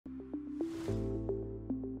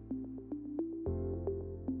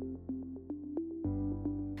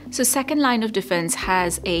So second line of defense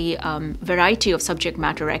has a variety of subject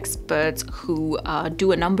matter experts who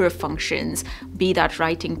do a number of functions, be that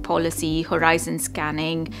writing policy, horizon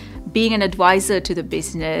scanning, being an advisor to the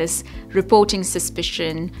business, reporting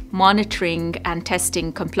suspicion, monitoring and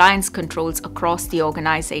testing compliance controls across the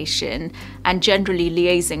organization, and generally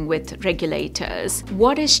liaising with regulators.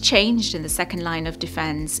 What has changed in the second line of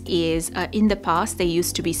defense is in the past there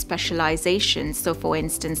used to be specializations. So for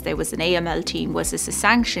instance, there was an AML team versus a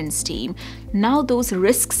sanctions team. Now those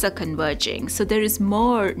risks are converging. So there is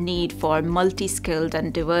more need for multi-skilled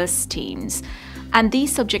and diverse teams. And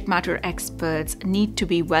these subject matter experts need to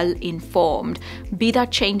be well informed, be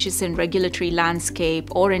that changes in regulatory landscape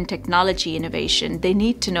or in technology innovation. They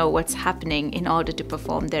need to know what's happening in order to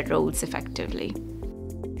perform their roles effectively.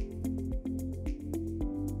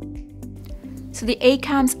 So the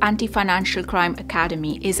ACAMS Anti-Financial Crime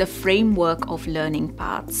Academy is a framework of learning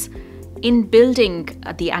paths. In building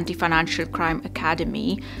the Anti-Financial Crime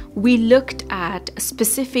Academy, we looked at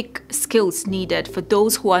specific skills needed for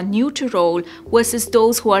those who are new to role versus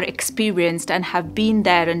those who are experienced and have been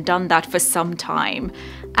there and done that for some time.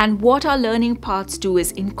 And what our learning paths do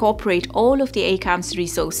is incorporate all of the ACAMS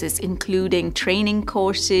resources, including training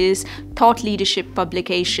courses, thought leadership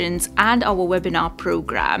publications, and our webinar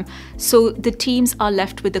program. So the teams are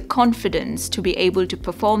left with the confidence to be able to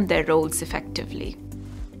perform their roles effectively.